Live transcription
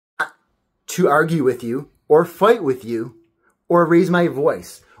to argue with you or fight with you or raise my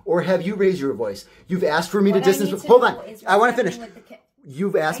voice or have you raise your voice. You've asked for me to distance. Hold on. I want to finish.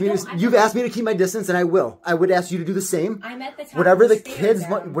 You've asked me to keep my distance, and I will. I would ask you to do the same. I'm at the top whatever of the kids,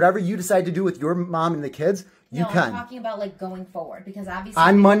 whatever you decide to do with your mom and the kids, you can. I'm talking about like going forward because obviously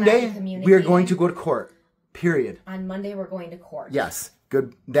on Monday we are going to go to court. Period. On Monday we're going to court. Yes.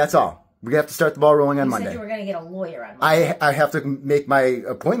 Good. That's all. We have to start the ball rolling on Monday. You said you were going to get a lawyer on Monday. I have to make my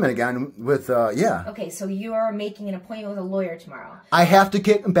appointment again with yeah. Okay, so you are making an appointment with a lawyer tomorrow. I have to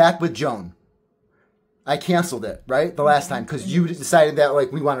get back with Joan. I canceled it, right? The last time, because you decided that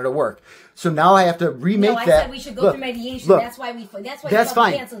like we wanted to work. So now I have to remake that. No, I said we should go through mediation. That's why we canceled it.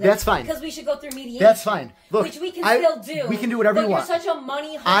 That's fine. Because we should go through mediation. That's fine. Look, which we can still do. We can do whatever you want. You're such a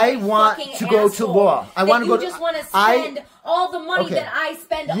money I want to go to law. I want to go to. You just want to spend all the money that I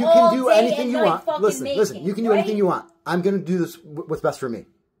spend all day and night fucking making. You can do anything you want. Listen. You can do anything you want. I'm going to do this. What's best for me.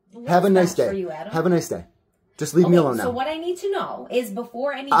 Have a nice day. Have a nice day. Just leave me alone now. So what I need to know is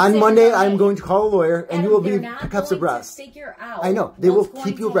before any on Monday, I'm going to call a lawyer, and you will be cups abreast. Figure out. I know they will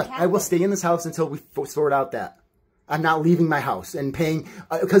keep you abreast. I will stay in this house until we sort out that. I'm not leaving my house and paying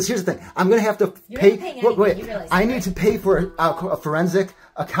because here's the thing: I'm going to have to pay. Wait, I need to pay for a forensic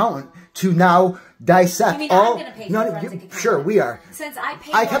accountant to now dissect all. I'm going to pay for a forensic accountant. Sure, we are. Since I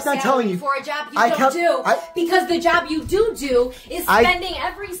pay kept on telling you for a job you don't do, because the job you do is spending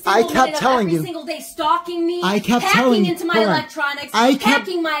every single minute of every single day stalking me, hacking into my electronics,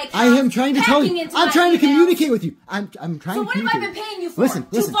 hacking my accounts. I am trying to tell you. I'm trying to communicate with you. I'm trying to. So what have I been paying you for? Listen.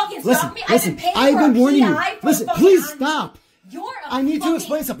 To fucking stalk me? Listen. I've been warning you. Listen, please stop. I need to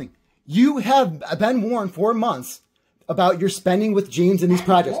explain something. You have been warned for months about your spending with James and these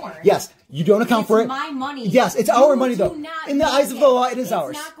projects. Yes, you don't account for it. It's my money. Yes, it's our money though. In the eyes of the law, it is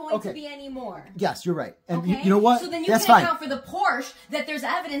ours. It's not going to be anymore. Yes, you're right. And you know what? So then you can account for the Porsche that there's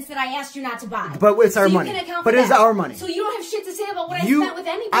evidence that I asked you not to buy. But it's our money. But it's our money. So you don't have shit to say about what I spent with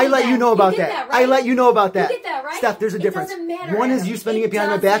anybody. I let you know about that. I let you know about that. You get that, right? Steph, there's a difference. It doesn't matter. One is you spending it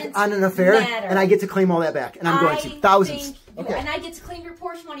behind my back on an affair, and I get to claim all that back. And I'm going to. Thousands. Okay. And I get to claim your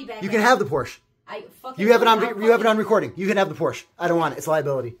Porsche money back. You can have the Porsche. You have it on recording. You can have the Porsche. I don't want it. It's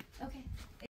liability.